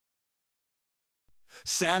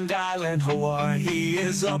Sand Island, Hawaii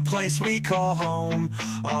is a place we call home.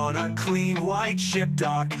 On a clean white ship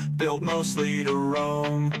dock, built mostly to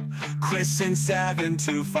roam. Christened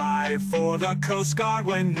 725 for the Coast Guard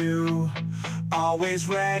when new. Always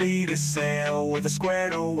ready to sail with a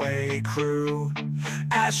squared away crew.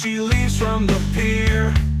 As she leaves from the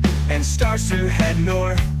pier and starts to head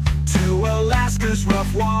north to Alaska's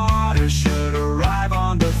rough waters, should arrive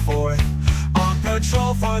on the 4th. On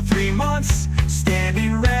patrol for 3 months,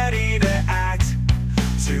 standing ready to act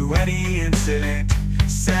to any incident.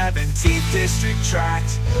 17th District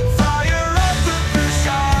tracked. Fire up the first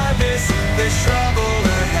Jarvis, there's trouble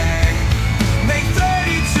ahead. Make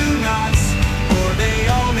 32 knots, or they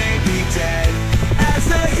all may be dead. As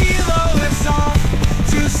the helo lifts off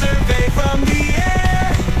to survey from the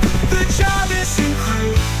air, the Jarvis and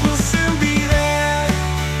crew will soon be there.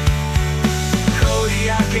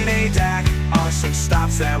 Kodiak and Adak are some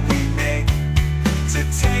stops that we make to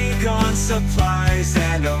take on supplies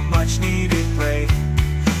and a much-needed break.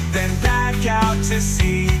 Then back out to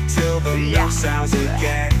sea till the mill sounds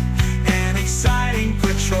again. An exciting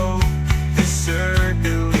patrol, this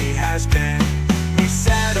certainly has been. We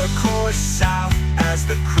set a course south as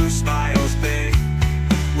the crew smiles big,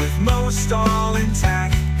 with most all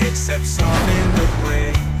intact except some in the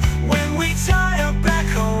brig. When we tie up back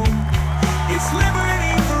home, it's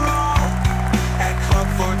liberty for all. At Club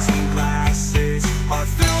 14 glasses are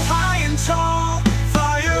filled high and tall.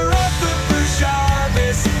 Fire up the first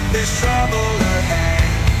Jarvis, there's trouble ahead.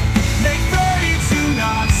 Make 32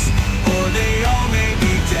 knots, or they all may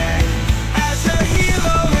be dead. As the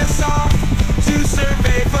helo lifts off to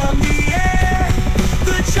survey from the air,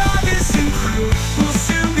 the Jarvis and crew will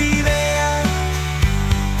soon be there.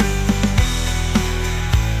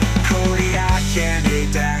 Kodiak and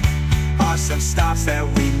Adak are some stops that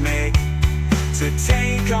we make to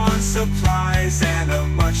take on supplies and a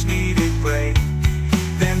much-needed break.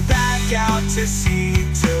 Then back out to sea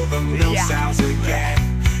till the mill sounds again.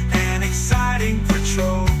 An exciting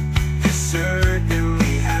patrol, this certainly